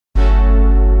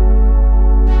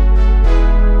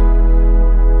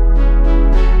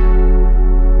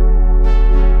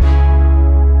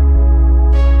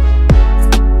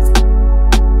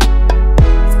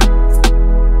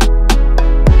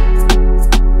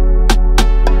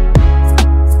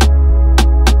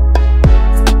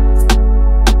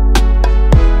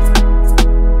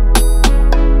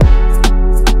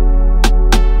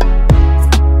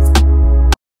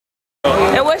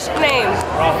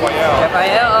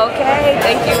Okay,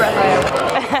 thank you, Raphael.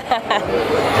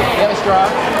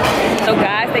 So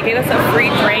guys, they gave us a free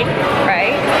drink,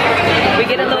 right? We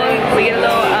get a little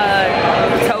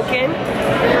token.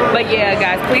 But yeah,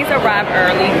 guys, please arrive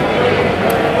early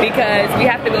because we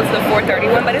have to go to the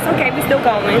 4:31. But it's okay, we still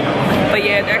going. But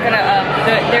yeah, they're gonna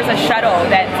there's a shuttle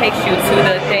that takes you to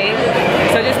the thing.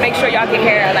 So just make sure y'all get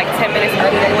here at like 10 minutes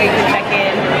early. That way you can check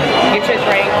in, get your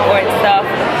drink or stuff,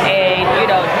 and you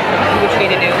know do what you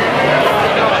need to do.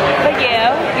 But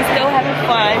yeah, we still having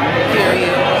fun.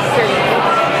 Period.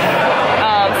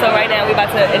 So right now we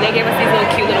about to, and they gave us these little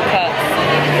cute little cups.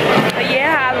 But yeah,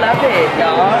 I love it,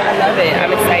 y'all. I love it. I'm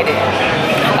excited.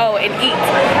 Oh, and eat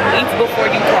before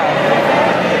you come.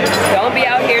 Don't be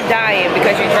out here dying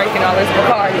because you're drinking all this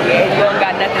Bacardi and you don't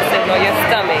got nothing sitting on your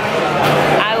stomach.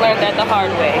 I learned that the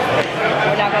hard way.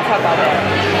 We're not gonna talk about that.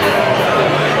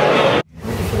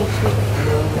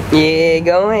 Yeah,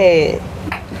 go ahead.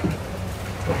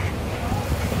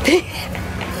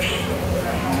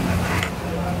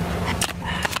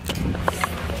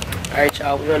 Alright,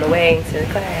 y'all, we're on the way to the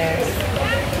class.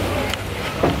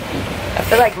 I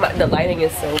feel like the lighting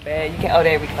is so bad. You can't. Oh,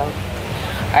 there we go.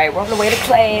 Alright, we're on the way to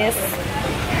class.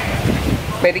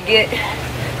 Ready to get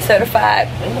certified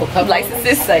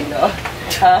licenses. Say no.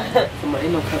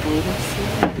 Ain't no couple of us.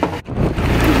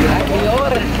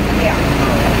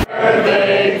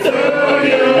 Birthday to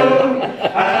you.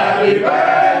 Happy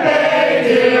birthday,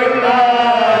 dear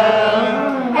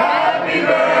love. Happy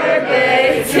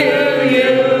birthday to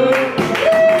you.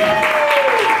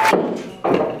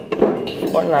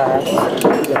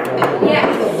 Yeah.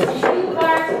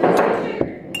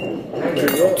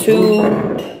 Two.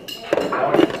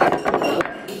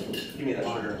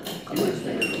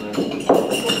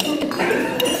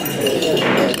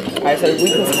 Alright, so we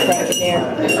put some crack in there.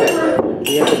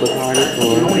 We have the Bacardi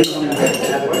for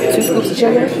 2 scoops of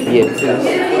sugar? yeah,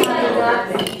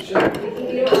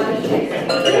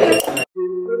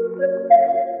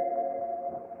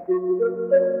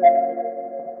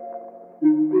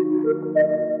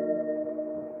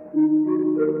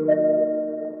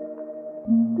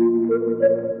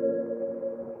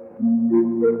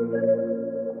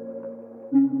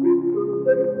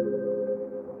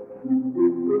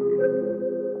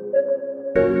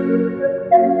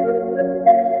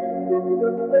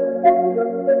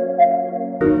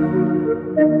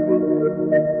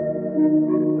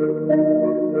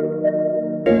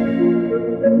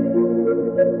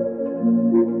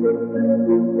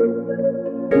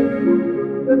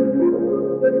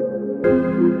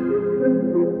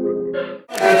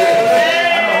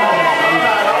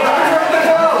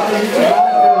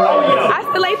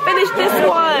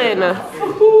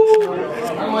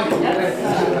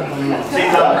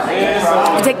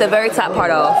 You take the very top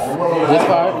part off. This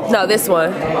part? No, this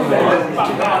one.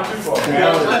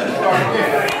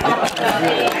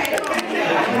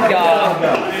 Y'all.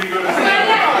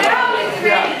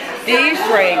 These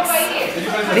drinks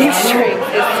is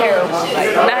terrible.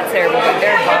 Like, not terrible, but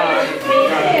they're bomb.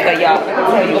 But y'all, let me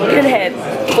tell you, we could have had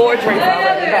 4 drinks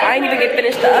already, but I didn't even get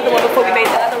finished the other one before we made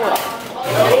the other one.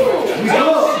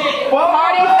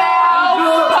 Party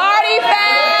foul! Party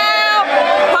foul!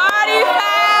 Party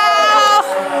foul!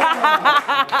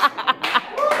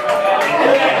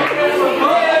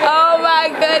 Oh my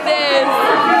goodness!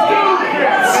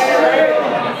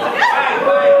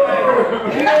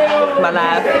 My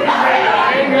life.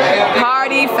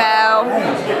 Party foul.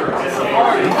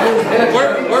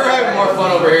 We're having more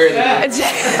fun over here than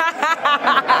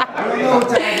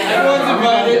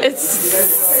It's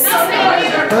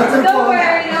Don't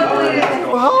worry,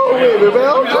 hold with me, man.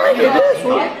 I'm drinking this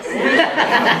one.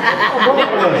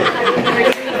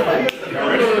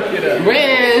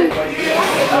 Man!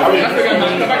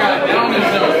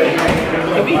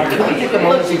 Can we take a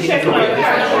moment to get into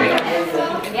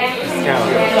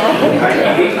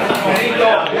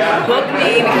book me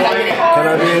because I did it. Can I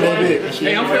be in that bit?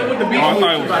 Hey, I'm fit with the beat. Can I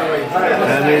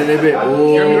be in that bit? Oh,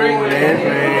 that's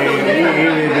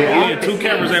We had 2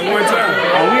 cameras at one time.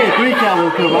 Oh, we had 3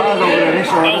 cameras because I was over there.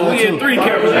 This one. Oh, we had 3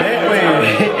 cameras at that way.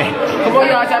 Come on,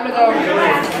 y'all, time to go.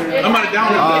 I'm out of down.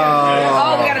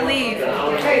 Oh, we gotta leave.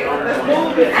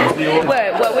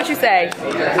 What you say?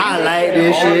 I like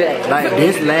this shit, like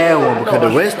this last one, because the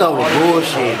rest of it was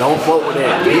bullshit. Don't fuck with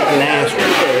that. Get the last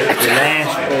one.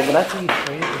 The last one.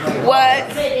 What?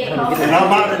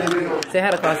 Say hi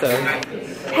to Casa.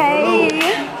 Hey.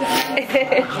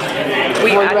 We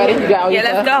ready? You got all your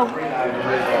let's stuff? go.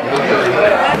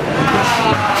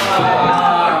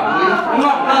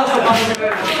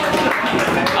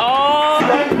 Oh.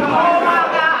 Oh my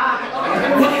God.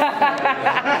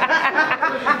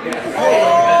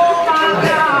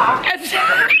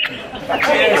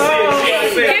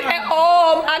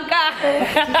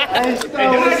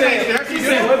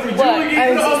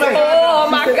 Oh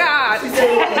my God.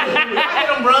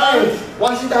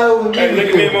 Why she thought it was me? Hey, look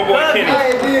at me and my boy Kenny. I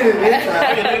ain't did it this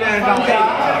time.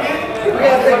 We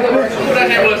gotta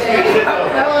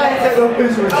take a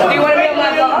picture. Do you want to be on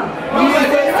my vlog?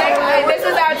 This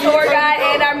is our tour guide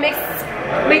and our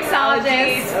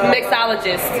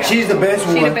mixologist. She's the best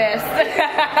one. She's the best.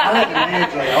 I like the man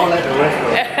joint. I don't like the rest of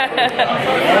it.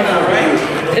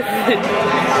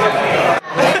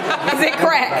 Is it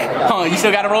crack? Huh, you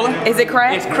still got it rolling? Is it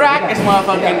crack? It's crack, it's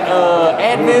motherfucking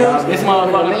Advils, it's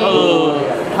motherfucking a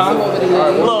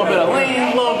little bit of lean,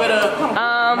 a little bit of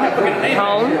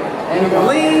home.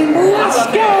 lean. Let's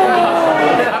go.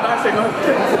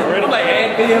 I'm like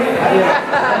Advil.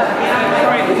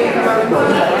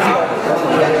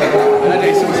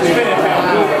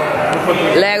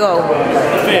 Lego.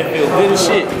 Fed feel good as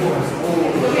shit.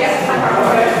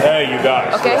 There you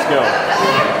guys. Okay. Let's go.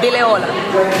 Dile hola.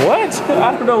 What? I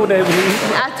don't know what that means.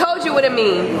 I told you what it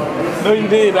means. No, you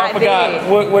did. I forgot. Did.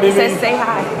 What it means. Say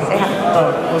hi. Say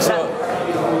hi. What's up?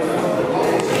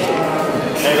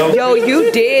 Yo,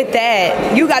 you did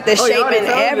that. You got the shape and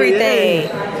everything.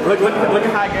 Look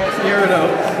at how I got Sierra though.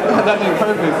 That thing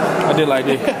perfect. I did like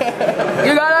this.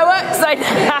 You got like what? Say,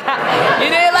 you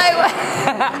did like what?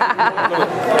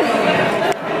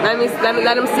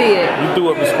 let him see it. You threw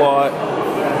up the squad.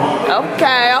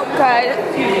 Okay.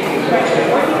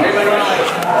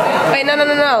 Wait, no.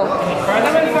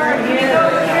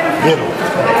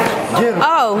 Get him.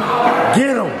 Oh. Get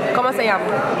him. ¿Cómo se llama?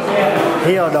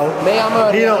 He don't know.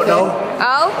 He don't know.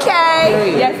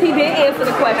 Okay. Yes, he did answer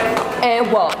the question.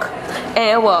 And walk.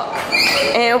 And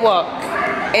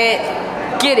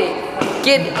get it.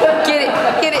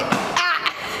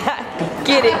 Ah.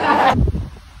 Get it.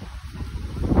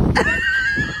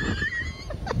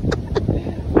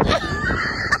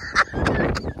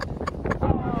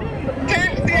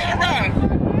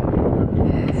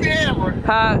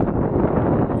 Huh?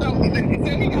 So he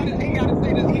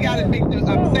gotta make the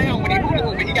sound when he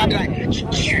moves, but he gotta be like,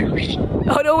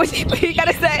 Oh no, what he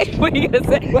gotta say? What he gonna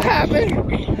say? What happened?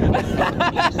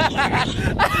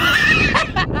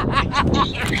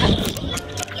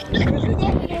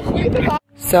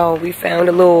 So we found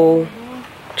a little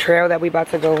trail that we about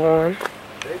to go on.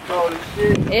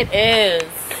 It is.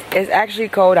 It's actually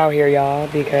cold out here, y'all,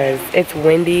 because it's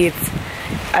windy.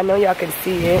 I know y'all can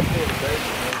see it.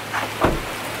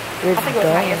 It's I think it was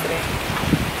hot yesterday.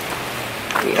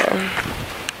 Yeah.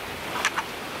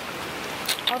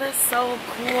 Oh, that's so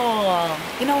cool.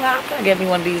 You know what? I'm gonna get me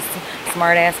one of these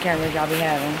smart ass cameras y'all be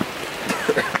having.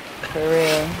 For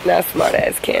real. Not smart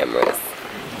ass cameras.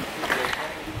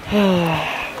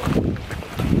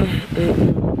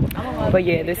 But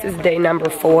yeah, this is day number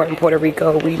 4 in Puerto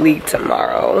Rico. We leave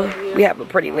tomorrow. We have a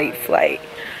pretty late flight.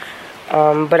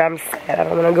 But I'm sad. I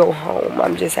don't want to go home.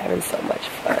 I'm just having so much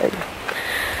fun.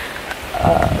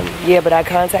 Yeah, but I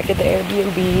contacted the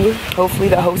Airbnb. Hopefully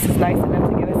the host is nice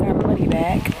enough to give us our money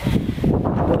back.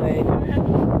 But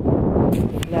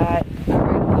not, I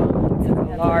took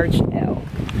a large L.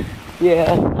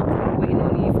 Yeah, I'm waiting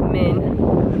on these men.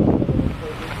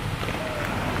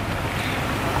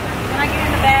 Can I get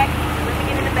in the back? Let me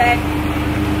get in the back.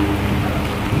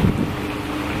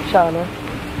 Shauna,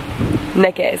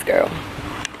 neck ass girl.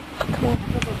 Come on.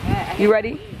 You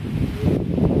ready?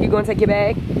 You gonna take your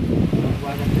bag?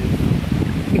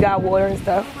 You got water and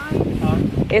stuff?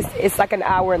 It's like an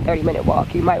hour and 30-minute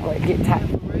walk. You might want to get tired.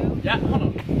 Yeah, hold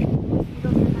on.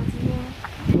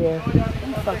 Yeah.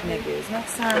 Fuck niggas.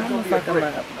 Next time, I'm gonna fuck them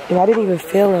up. And I didn't even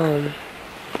feel them.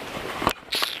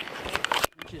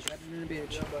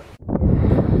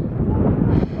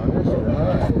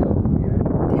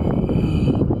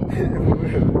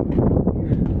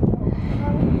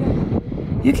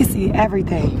 You can see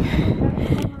everything.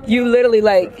 You literally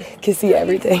like can see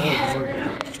everything.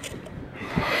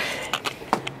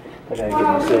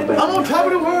 I'm on top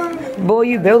of the world. Boy,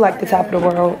 you built like the top of the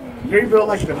world. You built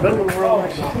like the middle of the world.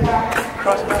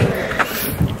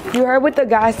 You heard what the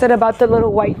guy said about the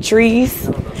little white trees?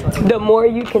 The more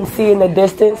you can see in the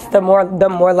distance, the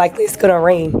more likely it's gonna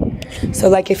rain. So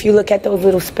like if you look at those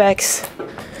little specks,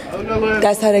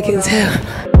 that's how they can tell.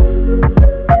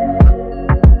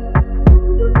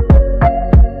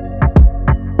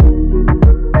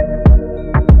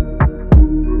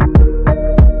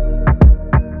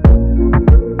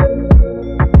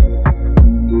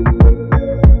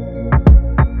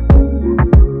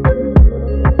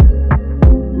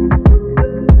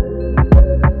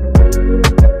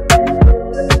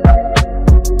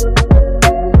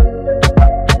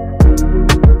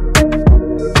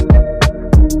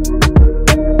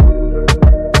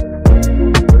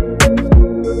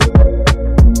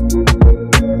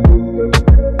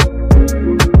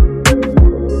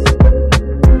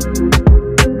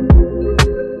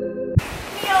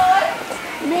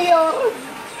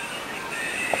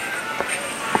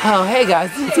 Oh, hey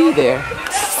guys, it's T there.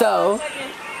 So,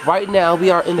 right now we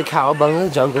are in the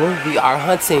Cowabunga jungle. We are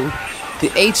hunting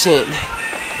the ancient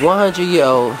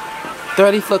 100-year-old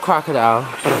 30-foot crocodile.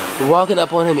 We're walking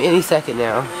up on him any second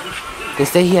now. They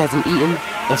say he hasn't eaten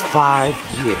in 5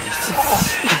 years.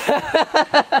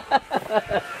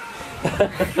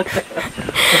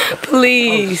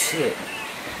 Please. Oh, shit.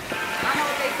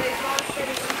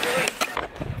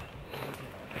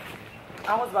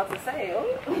 I was about to say,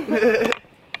 oh.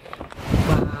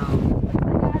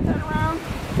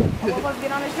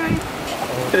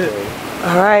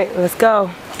 All right, let's go.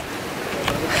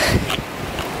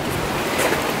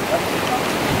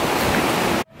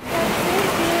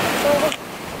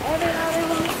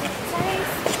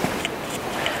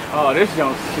 Oh, this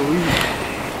joint's sweet.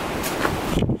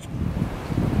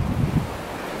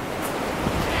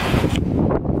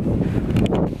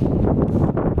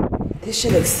 This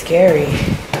shit looks scary.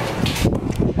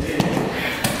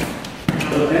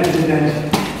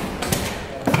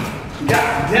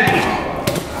 God damn.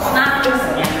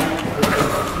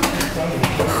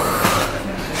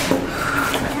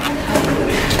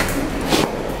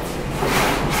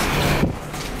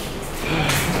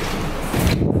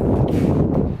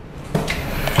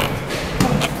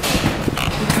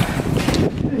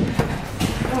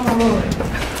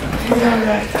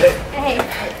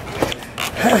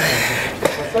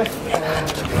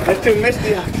 That's too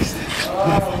misty out this thing.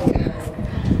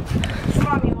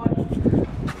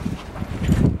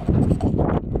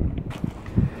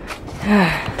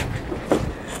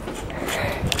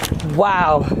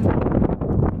 Wow.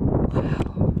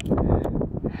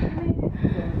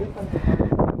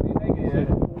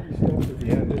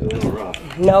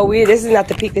 No, this is not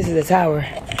the peak, this is the tower.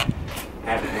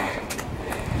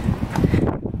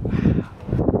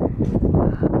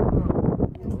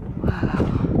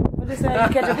 You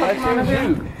catch a Pokemon up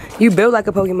here? You build like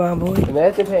a Pokemon, boy.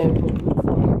 Imagine paying.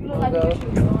 You look like a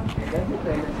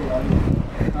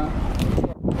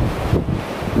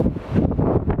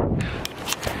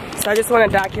So I just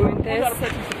want to document this.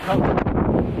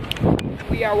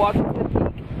 We are walking to the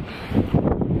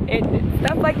peak.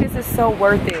 Stuff like this is so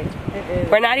worth it.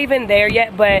 We're not even there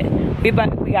yet, but we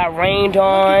got rained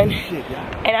on.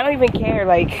 And I don't even care.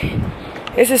 Like,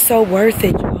 this is so worth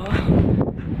it, y'all.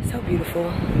 So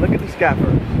beautiful. Look at the sky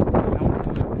first.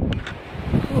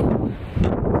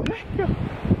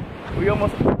 We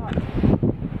almost stopped.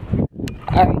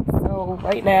 Alright, so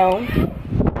right now,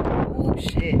 oh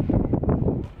shit.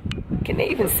 Can they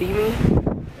even see me?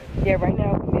 Yeah, right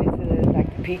now we made it to the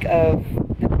peak of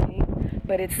the thing,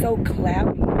 but it's so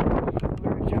cloudy.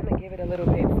 We're trying to give it a little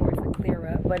bit for it to clear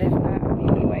up, but if not, I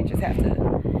mean, we might just have to,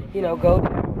 you know, go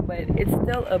down. But it's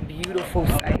still a beautiful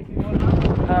sight.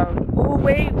 Oh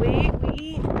wait,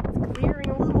 it's clearing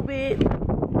a little bit.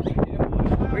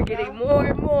 We're getting more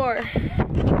and more. I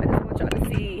just want y'all to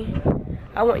see.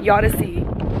 I want y'all to see.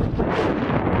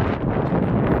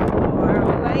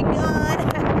 Oh my God.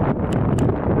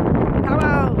 Come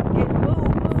on, move.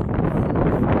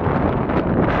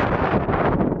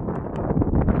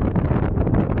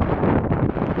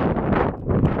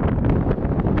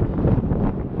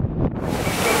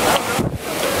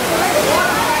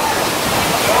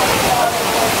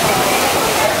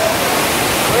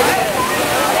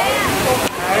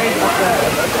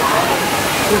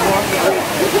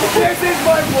 This is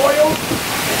my royal.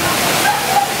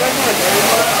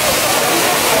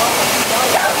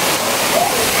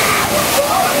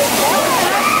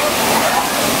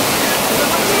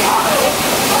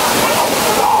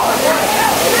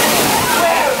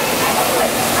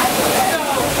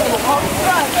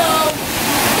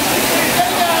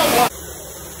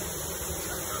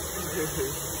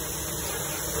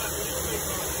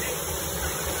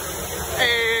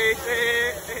 Hey.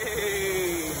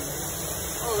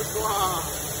 Oh, wow.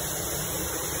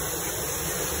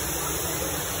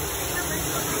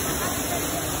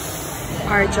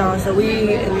 Alright y'all, so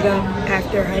we ended up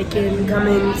after hiking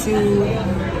coming to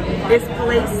this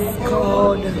place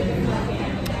called, I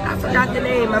forgot the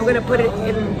name, I'm gonna put it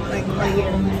in like right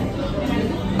here.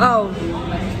 Oh.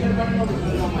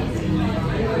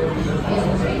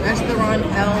 Restaurant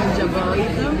El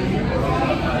Jibarito.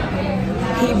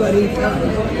 Jibarito.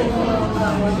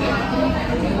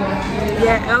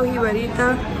 Yeah, El Jibarito.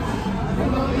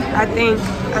 I think,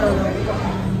 I don't know.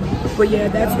 But yeah,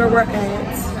 that's where we're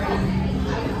at.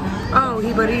 Oh,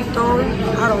 Jibarito.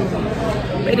 I don't know.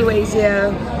 But anyways,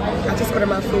 yeah. I just ordered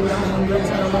my food. I'm hungry,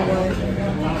 so I don't know what.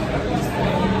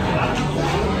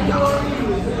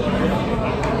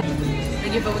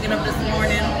 Thank you for waking up this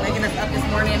morning, waking us up this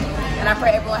morning. And I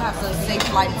pray everyone has a safe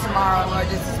flight tomorrow. Lord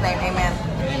Jesus' name, amen.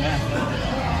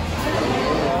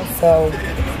 So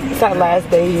it's our last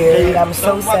day here, and I'm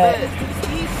so sad.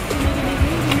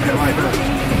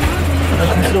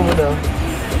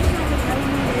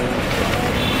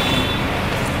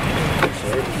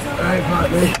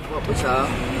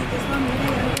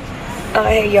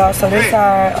 Hey y'all, so this is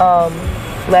our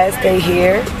last day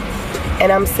here,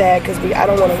 and I'm sad because I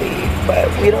don't want to leave, but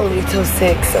we don't leave till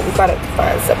 6, so we gotta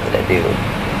find something to do.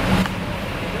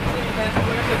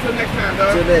 Till next time,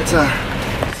 dog. Till next time.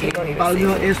 Follow me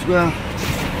on Instagram.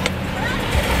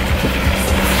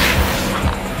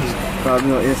 Follow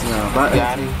me on Instagram. Bye.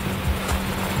 Got it.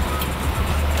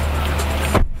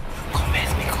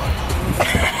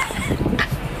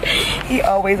 He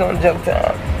always on joke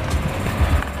time.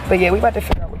 But yeah, we about to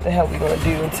figure out what the hell we gonna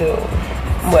do until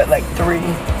what, like 3.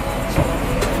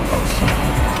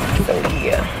 So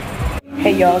yeah.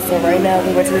 Hey y'all, so right now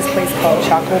we went to this place called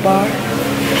Choco Bar.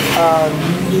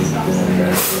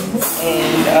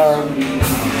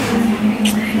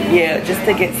 Yeah, just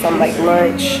to get some like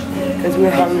lunch because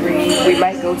we're hungry. We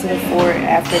might go to the fort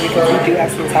after because we do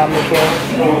have some time to kill.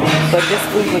 But this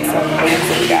food looks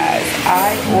amazing, guys.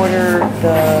 I ordered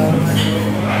the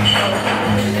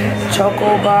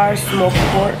Choco Bar smoked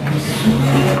pork,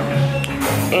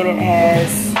 and it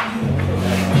has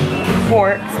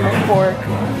pork, smoked pork,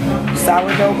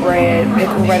 sourdough bread,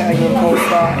 pickled red onion,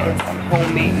 coleslaw, and some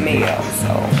homemade mayo.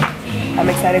 So I'm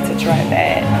excited to try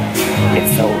that.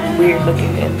 It's so weird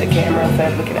looking in the camera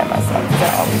instead of looking at myself, because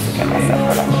I always look at myself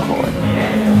when I record.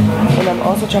 And I'm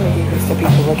also trying to get used to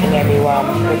people looking at me while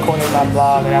I'm recording my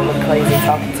vlog, and I look crazy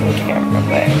talking to the camera.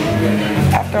 But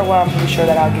after a while, I'm pretty sure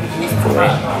that I'll get used to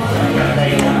it.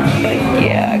 But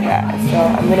yeah, guys, so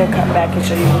I'm gonna come back and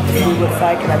show you what the food looks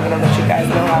like, and I'm gonna let you guys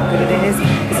know how good it is.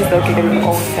 This is located in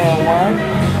Old San Juan.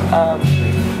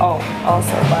 Oh,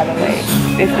 also, by the way,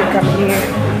 if you're coming here,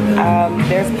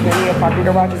 there's plenty of parking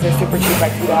garages. They're super cheap,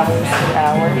 like $2 an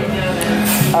hour.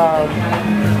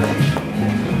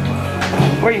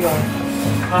 Where are you going?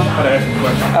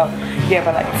 Oh, yeah,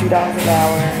 but like $2 an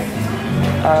hour.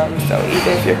 So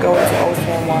either if you're going to Old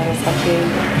San Juan or something,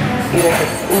 either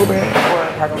it's Uber or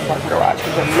a parking garage,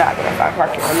 because you're not gonna find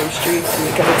parking on them streets, and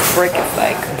because it's brick, it's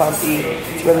like bumpy,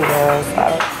 it's really narrow, so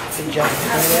I don't suggest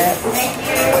doing that.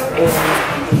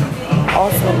 And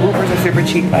also, Ubers are super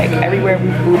cheap. Like everywhere we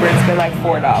Uber, it's been like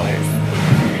 $4,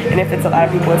 and if it's a lot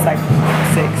of people, it's like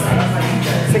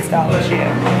 $6,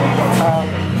 yeah.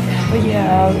 But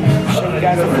yeah, I'll show you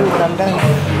guys the food when I'm done.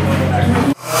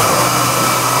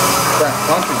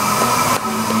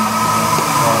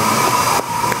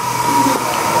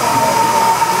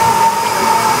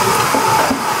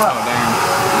 Oh, damn.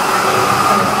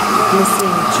 Let me see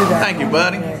what you got. Thank you,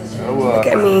 buddy. Look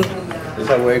at me. It's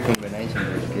a weird combination,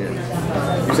 but it's good.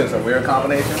 You said it's a weird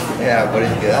combination? Yeah, but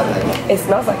it's good. I like it. It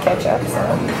smells like ketchup, so.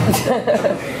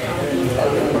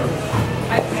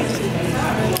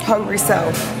 Hungry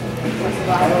self.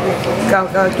 Go,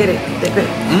 get it. Dip it.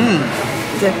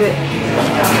 Dip it.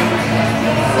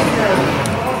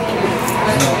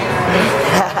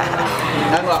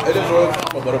 It is really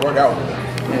combo, but it worked out.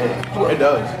 Yeah. It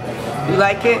does. You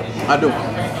like it? I do.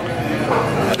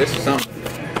 This is something.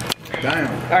 Damn.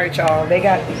 Alright, y'all. Look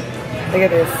at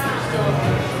this.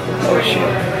 Oh,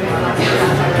 shit.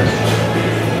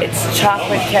 It's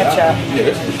chocolate ketchup.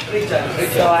 Yes.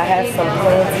 So I have some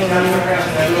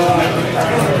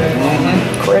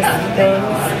crisp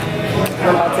things.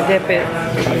 I'm about to dip it.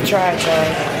 Try it, y'all.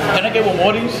 Can I get one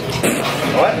more of these?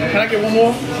 What? Can I get one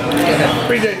more? Yeah.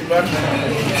 Appreciate you, buddy.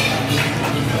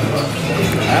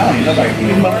 I don't even know if I can eat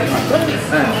these motherfuckers.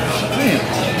 Damn.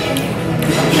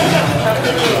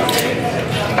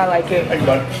 I like it. Thank you,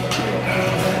 buddy.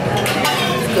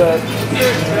 It's good.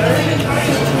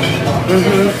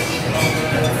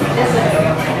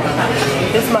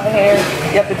 This is my hair.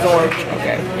 Yep, it's orange.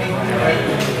 Okay.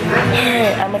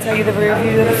 Alright, I'm gonna tell you the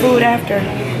review of the food after.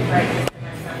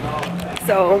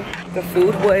 So, the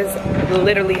food was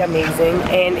literally amazing,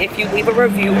 and if you leave a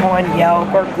review on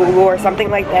Yelp or Google or something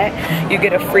like that, you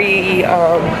get a free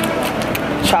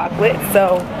chocolate.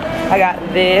 So, I got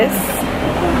this,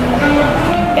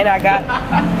 and I got,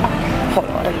 hold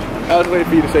on. I was waiting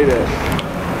for you to say that.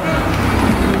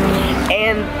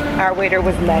 And our waiter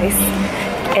was nice,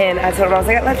 and I told him, I was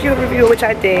like, I left you a review, which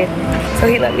I did, so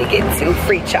he let me get 2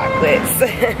 free chocolates.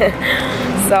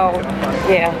 So,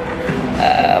 yeah.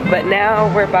 But now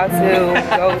we're about to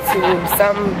go to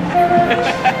some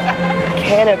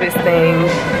cannabis thing.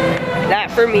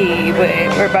 Not for me, but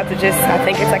we're about to just, I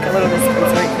think it's like a little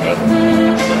dispensary thing.